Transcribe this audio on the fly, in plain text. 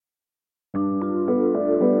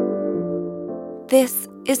This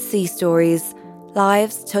is Sea Stories,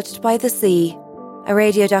 Lives Touched by the Sea, a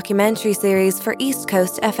radio documentary series for East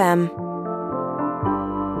Coast FM.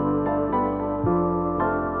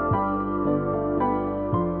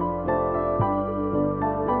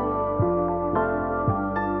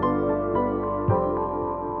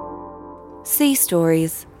 Sea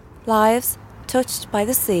Stories, Lives Touched by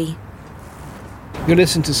the Sea. You're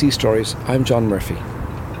listening to Sea Stories. I'm John Murphy.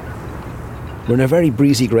 We're in a very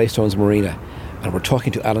breezy Greystones Marina, and we're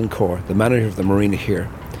talking to Alan Corr, the manager of the marina here,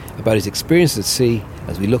 about his experiences at sea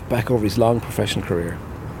as we look back over his long professional career.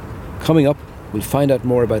 Coming up, we'll find out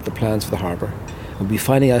more about the plans for the harbour. We'll be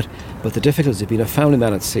finding out about the difficulties of being a family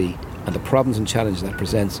man at sea and the problems and challenges that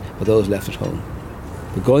presents for those left at home.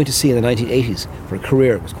 But going to sea in the 1980s for a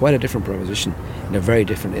career was quite a different proposition in a very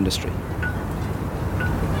different industry.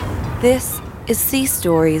 This is Sea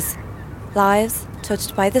Stories, Lives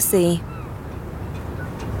Touched by the Sea.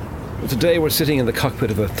 Today we're sitting in the cockpit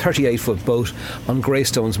of a 38-foot boat on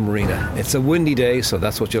Greystones Marina. It's a windy day, so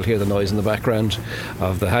that's what you'll hear, the noise in the background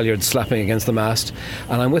of the halyards slapping against the mast.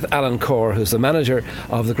 And I'm with Alan Corr, who's the manager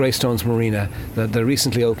of the Greystones Marina, the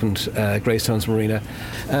recently opened Greystones Marina.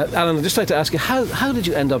 Alan, I'd just like to ask you, how did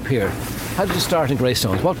you end up here? How did you start in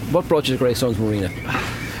Greystones? What brought you to Greystones Marina?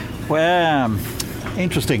 Well,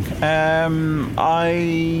 interesting.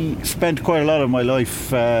 I spent quite a lot of my life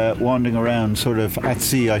wandering around sort of at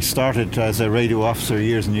sea. I started as a radio officer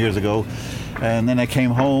years and years ago, and then I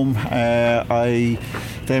came home. I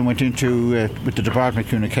then went into with the Department of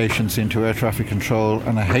Communications into air traffic control,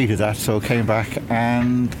 and I hated that, so I came back.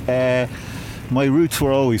 And my roots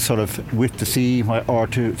were always sort of with the sea, or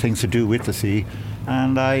things to do with the sea,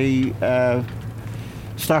 and I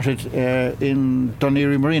started in Dún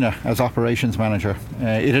Laoghaire Marina as operations manager.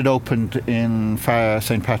 It had opened in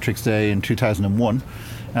St. Patrick's Day in 2001,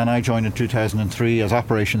 and I joined in 2003 as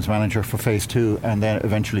operations manager for phase 2 and then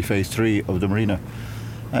eventually phase 3 of the marina.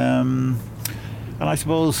 And I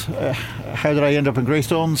suppose, how did I end up in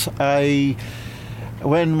Greystones?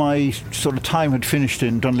 When my sort of time had finished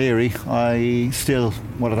in Dún Laoghaire, I still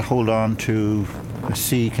wanted to hold on to a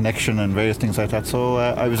sea connection and various things like that. So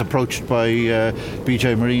I was approached by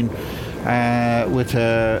BJ Marine with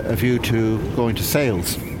a view to going to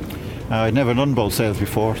sales. I'd never done boat sales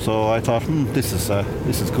before, so I thought, this is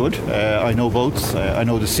good. I know boats, I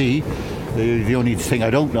know the sea. The only thing I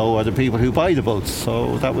don't know are the people who buy the boats.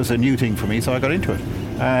 So that was a new thing for me, so I got into it.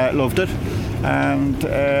 Loved it. And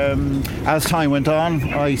as time went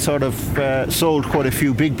on, I sort of sold quite a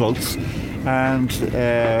few big boats. And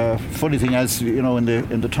funny thing, as you know, in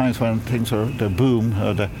the times when things were the boom,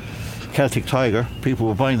 or the Celtic Tiger, people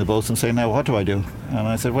were buying the boats and saying, "Now what do I do?" And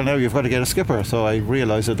I said, "Well, now you've got to get a skipper." So I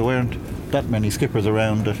realised that there weren't that many skippers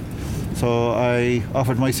around it. So I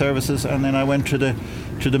offered my services, and then I went to the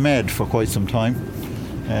Med for quite some time,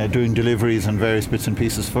 doing deliveries and various bits and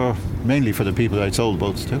pieces mainly for the people that I'd sold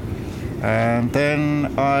boats to. And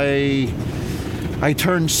then I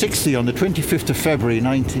turned 60 on the 25th of February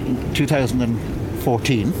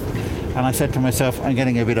 2014, and I said to myself, I'm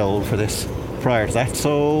getting a bit old for this prior to that.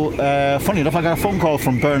 So, funny enough, I got a phone call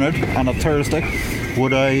from Bernard on a Thursday.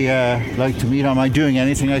 Would I like to meet? Am I doing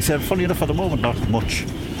anything? I said, funny enough, at the moment, not much.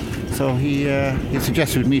 So he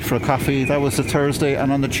suggested we'd meet for a coffee. That was the Thursday,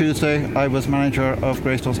 and on the Tuesday, I was manager of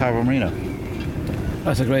Greystones Harbour Marina.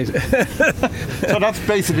 That's a great... So that's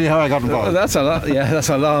basically how I got involved. That's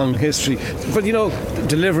a long history. But you know,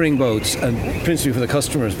 delivering boats, and principally for the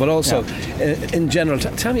customers, but also in general,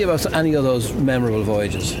 tell me about any of those memorable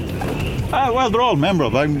voyages. Well, they're all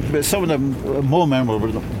memorable. Some of them more memorable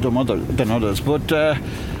than others. But,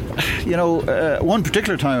 one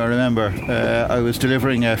particular time I remember, I was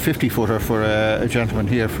delivering a 50-footer for a gentleman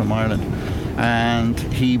here from Ireland. And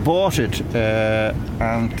he bought it,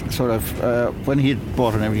 and sort of when he had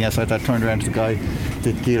bought it and everything else like that, turned around to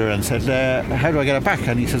the dealer and said, how do I get it back?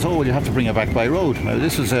 And he says, well, you have to bring it back by road. Now,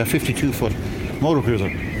 this was a 52-foot motor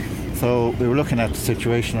cruiser. So we were looking at the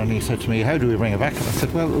situation, and he said to me, how do we bring it back? And I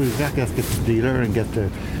said, well, we've got to get the dealer and get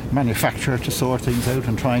the manufacturer to sort things out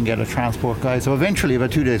and try and get a transport guy. So eventually,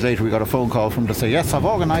 about 2 days later, we got a phone call from him to say, yes, I've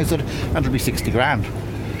organised it, and it'll be 60 grand.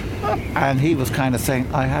 And he was kind of saying,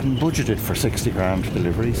 I hadn't budgeted for 60 grand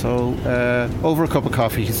delivery. So over a cup of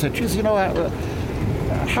coffee, he said, geez,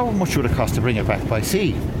 how much would it cost to bring it back by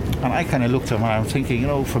sea? And I kind of looked at him and I was thinking,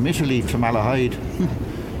 from Italy to Malahide,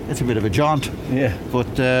 it's a bit of a jaunt. Yeah.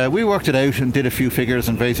 But we worked it out and did a few figures,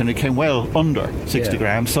 and basically it came well under 60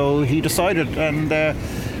 grand. So he decided, and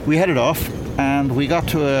we headed off. And we got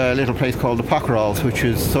to a little place called the Pockeralls, which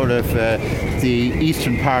is sort of the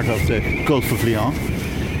eastern part of the Gulf of Lyon.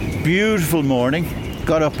 Beautiful morning.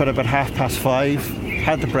 Got up at about 5:30.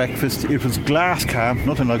 had the breakfast. It was glass calm,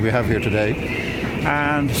 nothing like we have here today,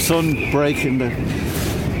 and sun breaking the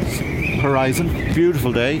horizon.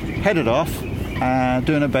 Beautiful day. Headed off,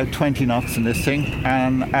 doing about 20 knots in this thing,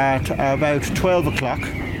 and at about 12 o'clock,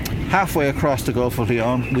 halfway across the Gulf of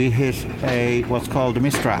Lyon, we hit what's called a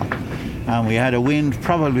mistral, and we had a wind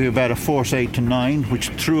probably about a force 8 to 9, which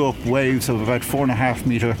threw up waves of about 4.5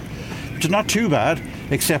 metre, which is not too bad,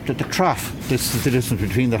 except at the trough. This is the distance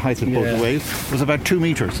between the height of both the waves, was about 2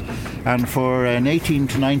 metres, and for an 18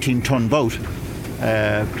 to 19 ton boat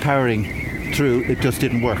powering through, it just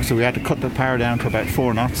didn't work, so we had to cut the power down to about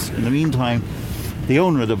 4 knots. In the meantime, the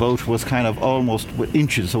owner of the boat was kind of almost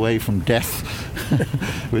inches away from death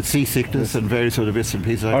with seasickness and various other bits and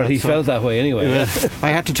pieces. Or he felt that way anyway. I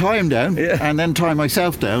had to tie him down and then tie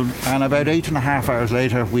myself down, and about 8.5 hours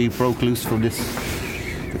later we broke loose from the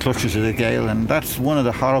clutches of the gale, and that's one of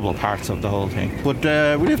the horrible parts of the whole thing. But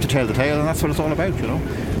we live to tell the tale, and that's what it's all about, you know.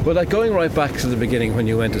 Well, like going right back to the beginning when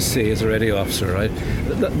you went to sea as a radio officer, right?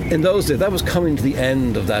 In those days, that was coming to the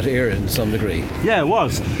end of that era in some degree. Yeah, it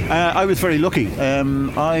was. I was very lucky.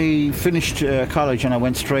 I finished college and I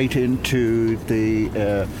went straight into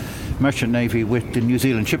the Merchant Navy with the New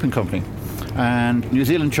Zealand Shipping Company. And New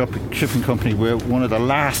Zealand Shipping Company were one of the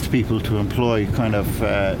last people to employ kind of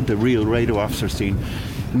the real radio officer scene.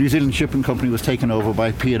 New Zealand Shipping Company was taken over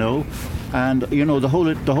by P&O, and you know the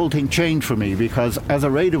whole thing changed for me, because as a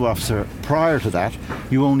radio officer prior to that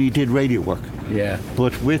you only did radio work. Yeah.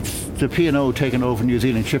 But with the P&O taking over New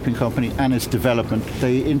Zealand Shipping Company and its development,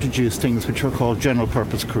 they introduced things which were called general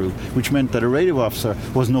purpose crew, which meant that a radio officer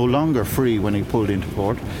was no longer free when he pulled into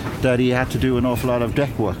port, that he had to do an awful lot of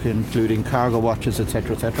deck work, including cargo watches,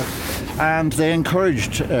 etc., etc. And they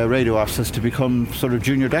encouraged radio officers to become sort of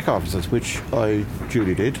junior deck officers, which I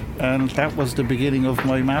duly did, and that was the beginning of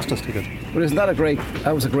my master's ticket. But isn't that a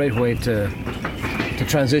great way to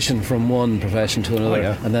transition from one profession to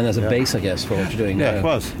another, and then as a base, I guess, for what you're doing now. It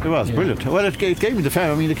was brilliant. Well, it gave me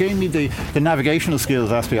it gave me the navigational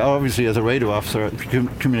skills aspect. Obviously, as a radio officer,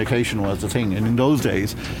 communication was the thing, and in those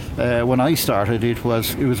days, when I started, it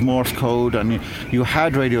was Morse code, and you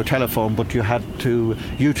had radio telephone, but you had to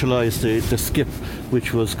utilise the skip,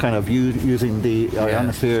 which was kind of using the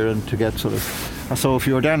ionosphere, and to get sort of. So if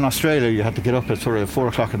you were down in Australia, you had to get up at sort of 4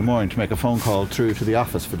 o'clock in the morning to make a phone call through to the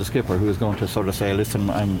office for the skipper, who was going to sort of say, listen,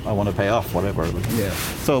 I want to pay off, whatever. Yeah.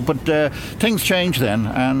 So, but things changed then,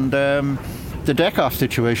 and the deck off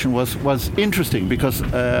situation was interesting, because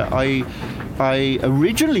I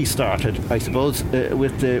originally started, I suppose,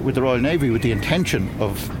 with the Royal Navy with the intention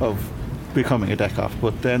of becoming a deck off,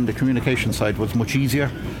 but then the communication side was much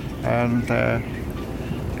easier, and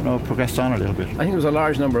progressed on a little bit. I think there was a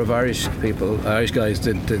large number of Irish guys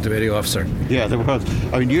did the radio officer. Yeah, there was.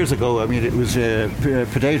 I mean, years ago, it was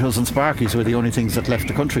potatoes and sparkies were the only things that left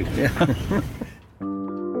the country. Yeah.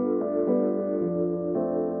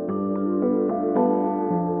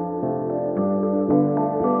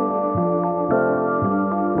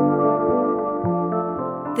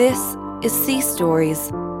 This is Sea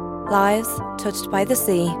Stories, Lives Touched by the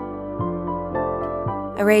Sea.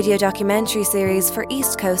 A radio documentary series for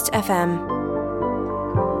East Coast FM.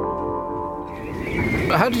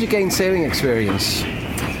 How did you gain sailing experience?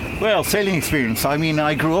 Well, sailing experience. I mean,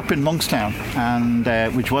 I grew up in Monkstown,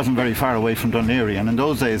 and which wasn't very far away from Dún Laoghaire. And in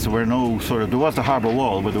those days, there was the harbour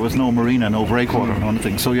wall, but there was no marina, no breakwater, or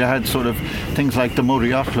anything. So you had sort of things like the Motor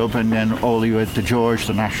Yacht Club, and then all you had the George,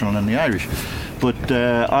 the National, and the Irish. But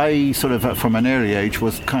I sort of, from an early age,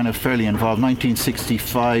 was kind of fairly involved.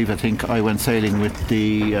 1965, I think, I went sailing with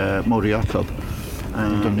the Motor Yacht Club.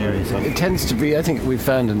 And it tends to be, I think we've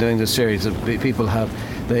found in doing this series, that people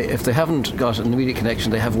if they haven't got an immediate connection,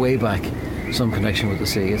 they have way back some connection with the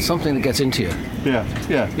sea. It's something that gets into you. Yeah,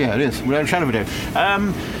 it is, without a shadow of a doubt.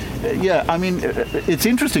 I mean, it's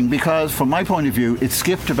interesting because from my point of view, it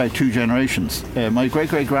skipped about 2 generations. My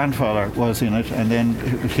great-great-grandfather was in it, and then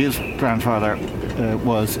his grandfather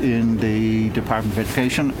was in the Department of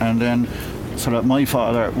Education, and then sort of my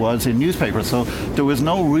father was in newspapers. So there was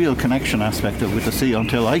no real connection aspect with the sea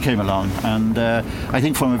until I came along. And I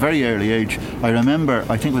think from a very early age, I remember,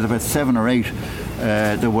 I think it was about 7 or 8,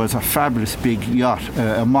 there was a fabulous big yacht,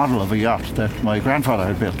 a model of a yacht that my grandfather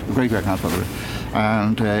had built, great-great-grandfather,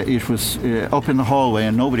 and it was up in the hallway,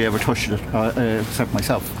 and nobody ever touched it except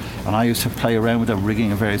myself. And I used to play around with the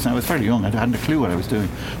rigging and various. And I was fairly young; I hadn't a clue what I was doing.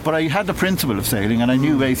 But I had the principle of sailing, and I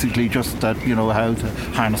knew basically just that, how to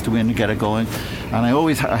harness the wind and get it going. And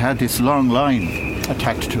I had this long line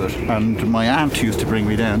attached to it. And my aunt used to bring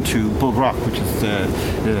me down to Bug Rock, which is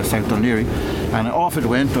South Dún Laoghaire, and off it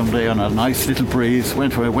went one day on a nice little breeze.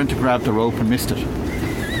 Went to grab the rope and missed it.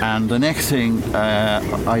 And the next thing,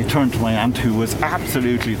 I turned to my aunt, who was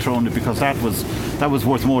absolutely thrown it, because that was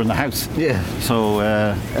worth more than the house. Yeah. So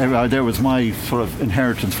there was my sort of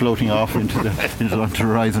inheritance floating off into the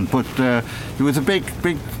horizon. But it was a big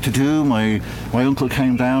to do. My uncle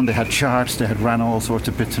came down. They had charts. They had ran all sorts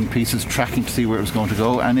of bits and pieces, tracking to see where it was going to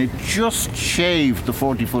go, and it just shaved the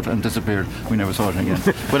 40 foot and disappeared. We never saw it again.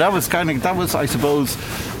 But that was I suppose,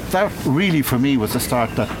 that really for me was the start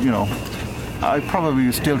that, I probably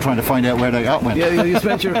was still trying to find out where that yacht went. Yeah, you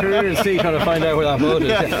spent your career at sea trying to find out where that boat is.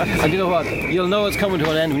 Yeah. And you know what? You'll know it's coming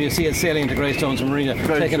to an end when you see it sailing into Greystones Marina,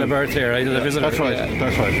 taking a berth here, right? As a visitor. That's right.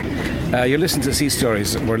 That's right. You're listening to Sea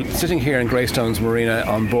Stories. We're sitting here in Greystones Marina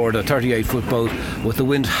on board a 38-foot boat with the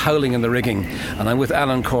wind howling in the rigging, and I'm with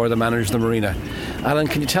Alan Corr, the manager of the marina. Alan,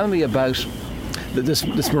 can you tell me about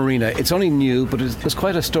this marina? It's only new, but there's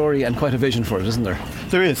quite a story and quite a vision for it, isn't there?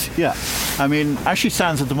 There is, yeah. I mean, as she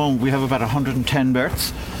stands at the moment, we have about 110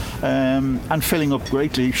 berths, and filling up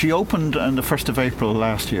greatly. She opened on the 1st of April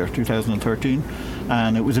last year, 2013,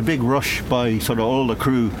 and it was a big rush by sort of all the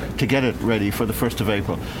crew to get it ready for the 1st of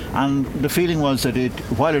April. And the feeling was that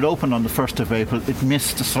while it opened on the 1st of April, it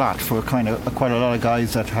missed the slot for quite a lot of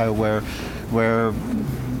guys that were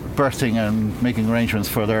berthing and making arrangements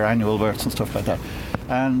for their annual berths and stuff like that.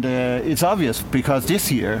 And it's obvious, because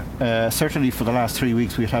this year, certainly for the last 3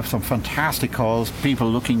 weeks, we have some fantastic calls,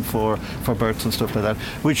 people looking for berths and stuff like that,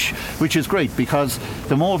 which is great, because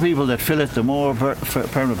the more people that fill it, the more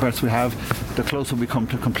permanent berths we have, the closer we come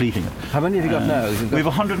to completing it. How many have you got now? We have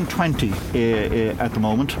 120 at the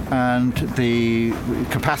moment, and the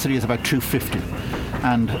capacity is about 250.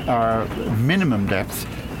 And our minimum depth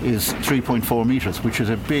is 3.4 metres, which is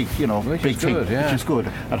a big thing, good, yeah. Which is good.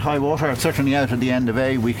 At high water, certainly out at the end of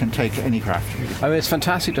A, we can take any craft. I mean, it's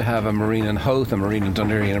fantastic to have a marina in Howth, a marina in Dún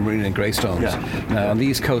Laoghaire, and a marina in Greystones. Yeah. Now, on the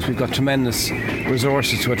East Coast, we've got tremendous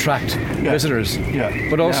resources to attract visitors. Yeah.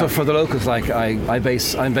 But also for the locals, like I'm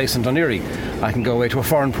based in Dún Laoghaire. I can go away to a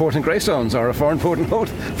foreign port in Greystones or a foreign port in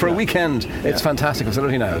Howth for a weekend. It's a fantastic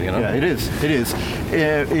facility now, Yeah, it is.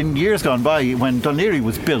 In years gone by, when Dún Laoghaire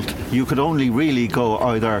was built, you could only really go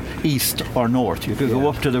either east or north. You could go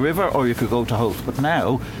up to the river, or you could go to Howth. But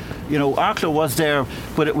now, Arklow was there,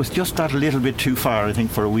 but it was just that little bit too far, I think,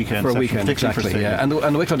 for a weekend. Exactly. Yeah. And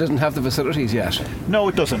the Wicklow doesn't have the facilities yet. No,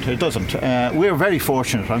 it doesn't. We're very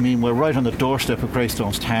fortunate. I mean, we're right on the doorstep of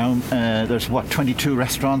Greystones town. There's 22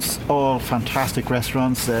 restaurants, all fantastic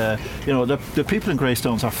restaurants. The people in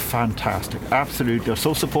Greystones are fantastic. Absolutely, they're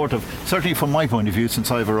so supportive. Certainly from my point of view,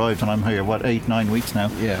 since I've arrived, and I'm here 8-9 weeks now.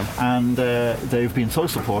 Yeah. And they've been so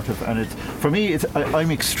supportive, and I'm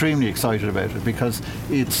extremely excited about it, because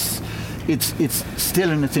it's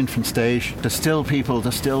still in its infant stage. There's still people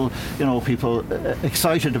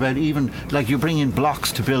excited about, even like you bring in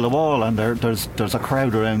blocks to build a wall, and there's a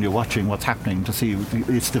crowd around you watching what's happening to see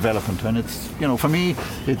its development. And it's for me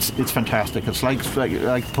it's fantastic. It's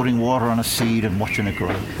like putting water on a seed and watching it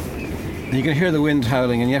grow. You can hear the wind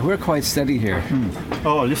howling, and yet we're quite steady here.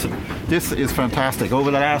 Oh, listen, this is fantastic.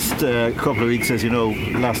 Over the last couple of weeks, as you know,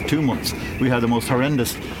 last 2 months, we had the most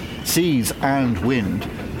horrendous seas and wind.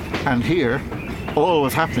 And here, all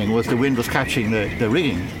was happening was the wind was catching the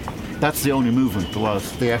rigging. That's the only movement there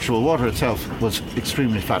was. The actual water itself was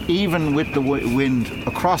extremely flat. Even with the wind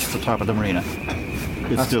across the top of the marina,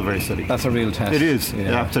 it's still very steady. That's a real test. It is,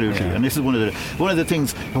 absolutely. Yeah. And this is one of the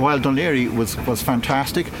things. While Dún Laoghaire was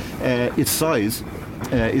fantastic, its size,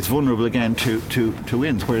 it's vulnerable again to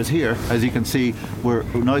winds. Whereas here, as you can see, we're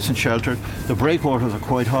nice and sheltered. The breakwaters are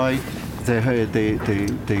quite high. The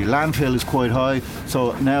landfill is quite high.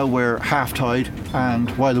 So now we're half tide,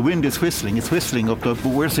 and while the wind is whistling, it's whistling up the.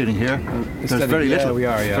 But we're sitting here. There's very little. We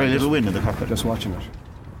are. Very little wind in the cockpit. Just watching it.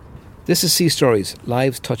 This is Sea Stories,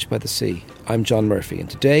 Lives Touched by the Sea. I'm John Murphy, and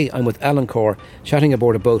today I'm with Alan Corr, chatting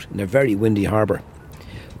aboard a boat in a very windy harbour.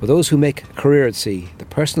 For those who make a career at sea, the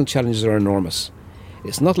personal challenges are enormous.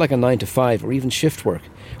 It's not like a 9 to 5 or even shift work,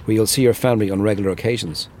 where you'll see your family on regular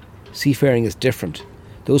occasions. Seafaring is different.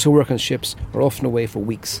 Those who work on ships are often away for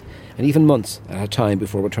weeks, and even months at a time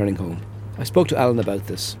before returning home. I spoke to Alan about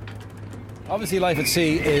this. Obviously, life at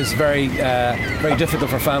sea is very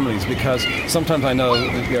difficult for families, because sometimes I know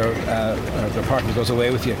your partner goes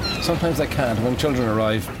away with you. Sometimes they can't. When children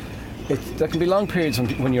arrive, there can be long periods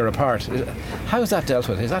when you're apart. How is that dealt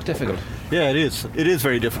with? Is that difficult? Yeah, it is. It is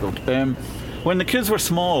very difficult. When the kids were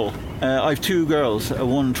small, I have 2 girls,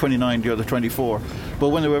 one 29, the other 24. But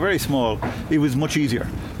when they were very small, it was much easier,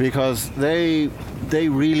 because they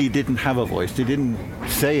really didn't have a voice. They didn't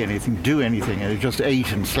say anything, do anything, and they just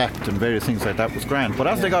ate and slept and various things like that was grand. But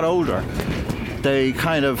as they got older, they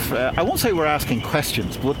kind of, I won't say we're asking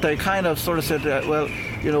questions, but they kind of sort of said, well,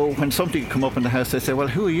 when somebody come up in the house, they say, well,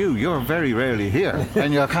 who are you? You're very rarely here.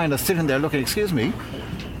 And you're kind of sitting there looking, excuse me,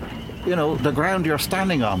 the ground you're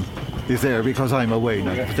standing on is there because I'm away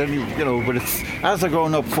now. But then, but it's, as they're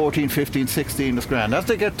growing up, 14, 15, 16, it's grand. As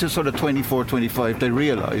they get to sort of 24, 25, they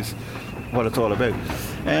realise what it's all about.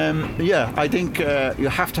 I think you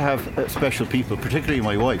have to have special people, particularly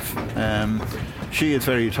my wife. She is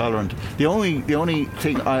very tolerant. The only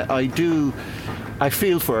thing I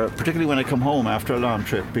feel for her, particularly when I come home after a long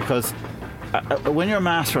trip, because when you're a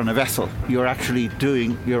master on a vessel, you're actually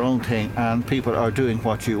doing your own thing and people are doing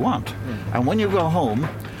what you want. And when you go home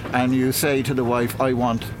and you say to the wife, I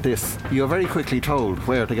want this, you're very quickly told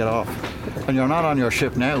where to get off. And you're not on your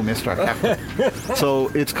ship now, Mr. Captain. So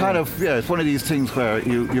it's kind of, it's one of these things where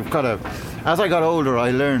you've got to... As I got older,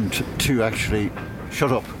 I learned to actually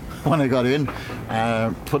shut up when I got in,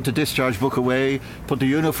 put the discharge book away, put the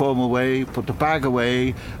uniform away, put the bag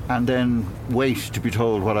away, and then wait to be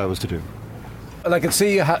told what I was to do. Well, I can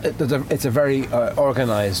see it's a very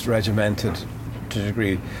organised, regimented, to a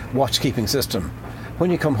degree, watch-keeping system. When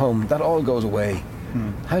you come home, that all goes away.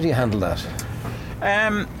 How do you handle that?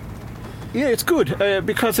 It's good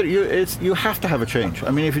because you have to have a change. I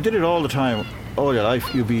mean, if you did it all the time, all your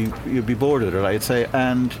life, you'd be bored of it, I'd say,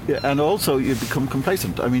 and also you'd become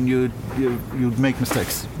complacent. I mean, you'd make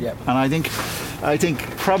mistakes. Yeah. And I think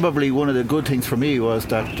probably one of the good things for me was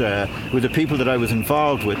that with the people that I was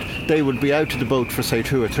involved with, they would be out to the boat for say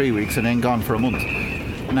 2 or 3 weeks and then gone for a month.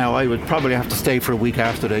 Now I would probably have to stay for a week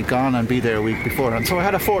after they'd gone and be there a week before, and so I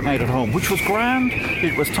had a fortnight at home, which was grand.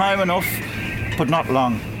 It was time enough, but not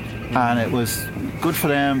long, and it was good for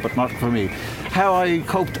them, but not for me. How I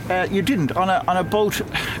coped? You didn't. On a boat,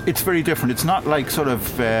 it's very different. It's not like sort of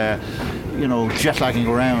jet lagging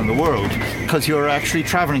around the world, because you're actually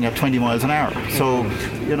travelling at 20 miles an hour. So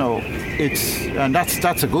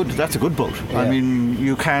that's a good boat. Yeah. I mean,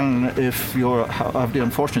 you can, if you have the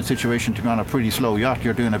unfortunate situation to be on a pretty slow yacht,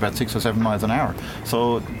 you're doing about 6 or 7 miles an hour.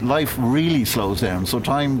 So life really slows down. So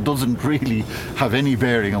time doesn't really have any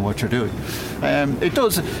bearing on what you're doing. It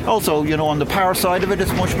does also, on the power side of it,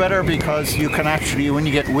 it's much better because you can actually, when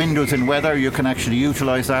you get windows in weather, you can actually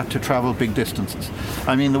utilise that to travel big distances.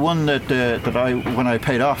 I mean, the one that when I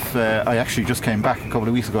paid off, I actually just came back a couple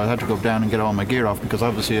of weeks ago. I had to go down and get all my gear off because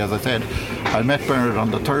obviously, as I said, I met Bernard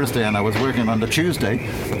on the Thursday and I was working on the Tuesday,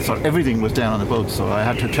 so everything was down on the boat. So I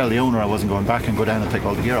had to tell the owner I wasn't going back and go down and take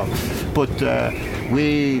all the gear off. But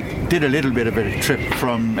we did a little bit of a trip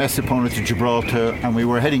from Estepona to Gibraltar, and we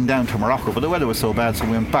were heading down to Morocco, but the weather was so bad, so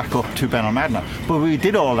we went back up to Benalmadena. But we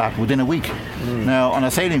did all that within a week. Now, on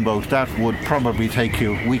a sailing boat, that would probably take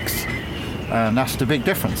you weeks. And that's the big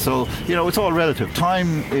difference. So, it's all relative.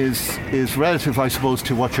 Time is relative, I suppose,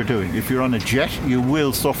 to what you're doing. If you're on a jet, you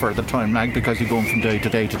will suffer the time lag because you're going from day to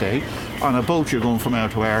day to day. On a boat, you're going from hour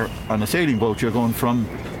to hour. On a sailing boat, you're going from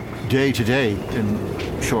day to day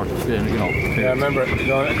in short, Yeah, I remember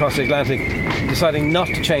going across the Atlantic, deciding not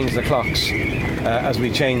to change the clocks as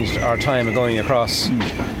we changed our time going across,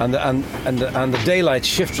 and the daylight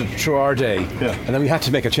shifted through our day, and then we had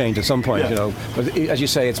to make a change at some point, But as you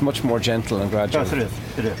say, it's much more gentle and gradual. Yes,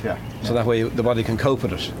 it is, yeah. So that way the body can cope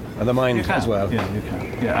with it, and the mind as well. Yeah, you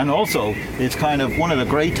can. Yeah, and also it's kind of one of the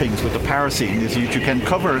great things with the power scene is that you can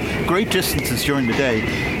cover great distances during the day,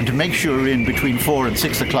 and to make sure you're in between 4 and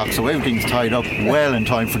 6 o'clock, so everything's tied up well in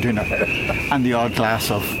time for dinner, and the odd glass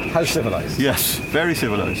of. How civilised? Yes, very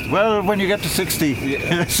civilised. Well, when you get to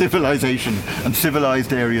 60, civilisation and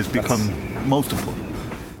civilised areas become most important.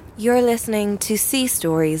 You're listening to Sea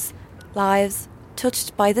Stories, lives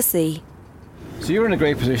touched by the sea. So you're in a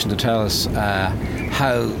great position to tell us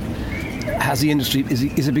how has the industry,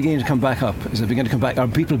 is it beginning to come back up? Is it beginning to come back? Are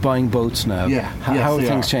people buying boats now? Yeah. How are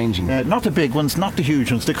things changing? Not the big ones, not the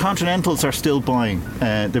huge ones. The Continentals are still buying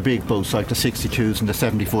the big boats like the 62s and the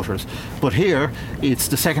 70-footers. But here, it's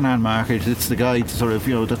the second-hand market. It's the guy sort of,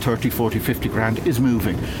 the 30, 40, 50 grand is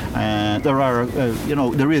moving.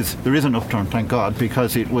 There is an upturn, thank God,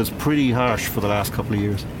 because it was pretty harsh for the last couple of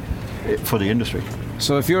years for the industry.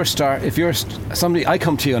 So if you're somebody, I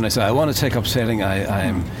come to you and I say, I want to take up sailing,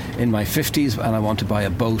 I'm in my 50s and I want to buy a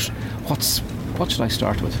boat, what should I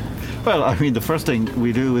start with? Well, I mean, the first thing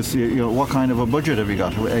we do is, what kind of a budget have you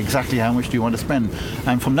got? Exactly how much do you want to spend?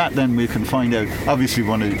 And from that, then we can find out. Obviously,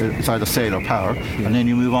 it's either sail or power, and then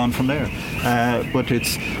you move on from there. But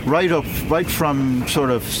it's right from sort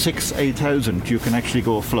of 8,000, you can actually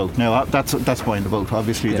go afloat. Now, that's buying the boat.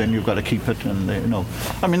 Obviously, then you've got to keep it, and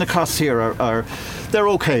I mean, the costs here are they're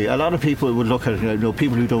okay. A lot of people would look at it.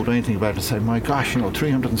 People who don't know anything about it say, "My gosh,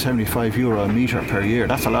 €375 a metre per year.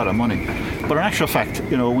 That's a lot of money." But in actual fact,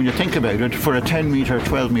 when you think think about it, for a 10 metre,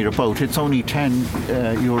 12 metre boat, it's only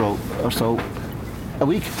 €10 or so a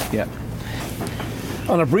week. Yeah.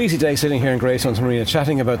 On a breezy day sitting here in Greystones Marina,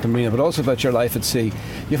 chatting about the marina, but also about your life at sea,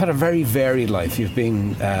 you've had a very varied life. You've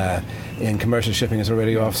been in commercial shipping as a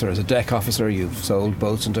radio officer, as a deck officer, you've sold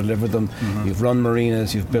boats and delivered them, you've run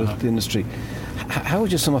marinas, you've built the industry. How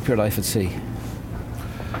would you sum up your life at sea?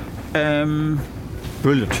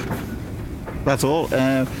 Brilliant. That's all.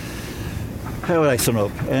 How would I sum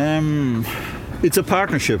up? It's a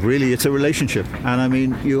partnership, really. It's a relationship, and I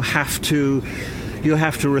mean, you have to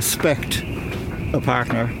respect a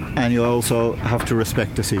partner, and you also have to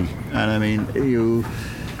respect the sea. And I mean,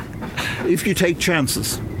 if you take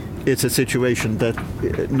chances, it's a situation that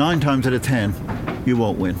 9 times out of 10 you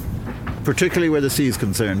won't win. Particularly where the sea is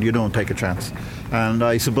concerned, you don't take a chance. And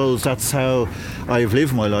I suppose that's how I've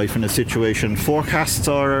lived my life in a situation. Forecasts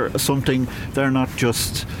are something; they're not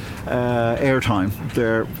just airtime.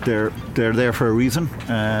 They're there for a reason.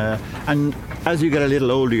 And as you get a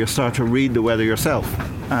little older, you start to read the weather yourself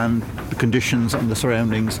and the conditions and the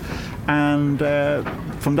surroundings. And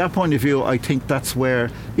from that point of view, I think that's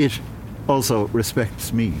where it also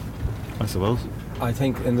respects me, I suppose. I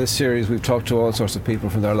think in this series we've talked to all sorts of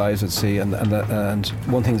people from their lives at sea, and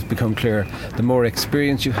one thing's become clear: the more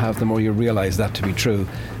experience you have, the more you realise that to be true.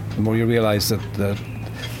 The more you realise that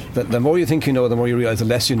the more you think you know, the more you realise the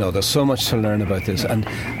less you know. There's so much to learn about this, and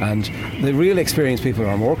the real experienced people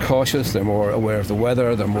are more cautious, they're more aware of the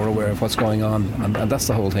weather, they're more aware of what's going on, and that's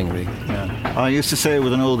the whole thing, really. Yeah. I used to say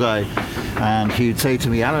with an old guy, and he'd say to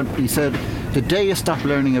me, Alan, he said, the day you stop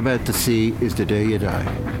learning about the sea is the day you die.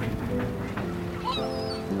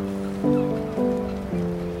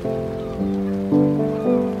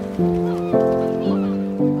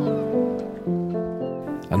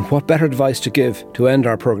 And what better advice to give to end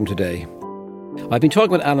our programme today? I've been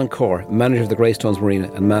talking with Alan Corr, manager of the Greystones Marina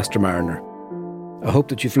and master mariner. I hope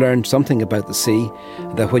that you've learned something about the sea,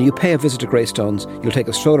 and that when you pay a visit to Greystones, you'll take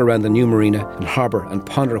a stroll around the new marina and harbour and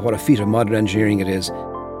ponder what a feat of modern engineering it is.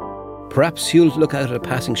 Perhaps you'll look out at a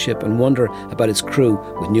passing ship and wonder about its crew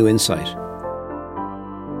with new insight.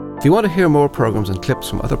 If you want to hear more programmes and clips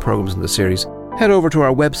from other programmes in the series, head over to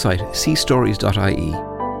our website, seastories.ie.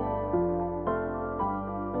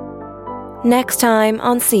 Next time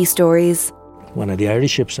on Sea Stories. One of the Irish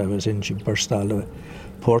ships I was in, she burst all the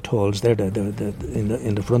portholes there,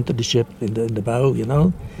 in the front of the ship, in the bow, you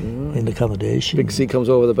know, in the accommodation. Big sea comes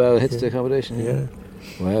over the bow, hits the accommodation. Yeah.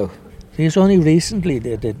 Wow. It's only recently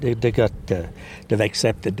they got they've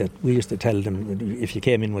accepted that. We used to tell them, if you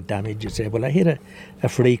came in with damage, you'd say, well, I hit a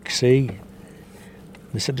freak sea.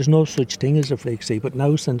 They said there's no such thing as a freak sea, but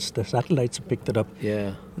now since the satellites have picked it up,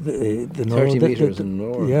 Yeah. They know 30 metres and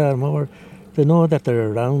more. Yeah, more. They know that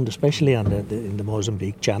they're around, especially on in the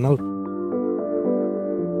Mozambique Channel.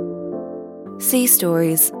 Sea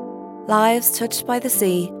Stories, Lives Touched by the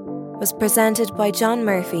Sea, was presented by John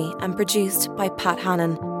Murphy and produced by Pat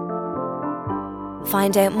Hannon.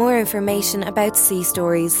 Find out more information about Sea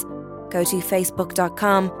Stories. Go to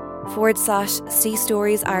facebook.com/Sea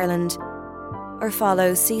Stories Ireland, or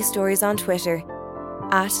follow Sea Stories on Twitter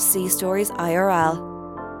 @Sea Stories IRL.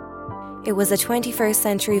 It was a 21st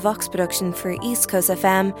Century Vox production for East Coast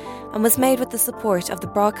FM and was made with the support of the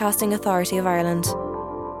Broadcasting Authority of Ireland,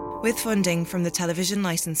 with funding from the television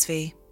licence fee.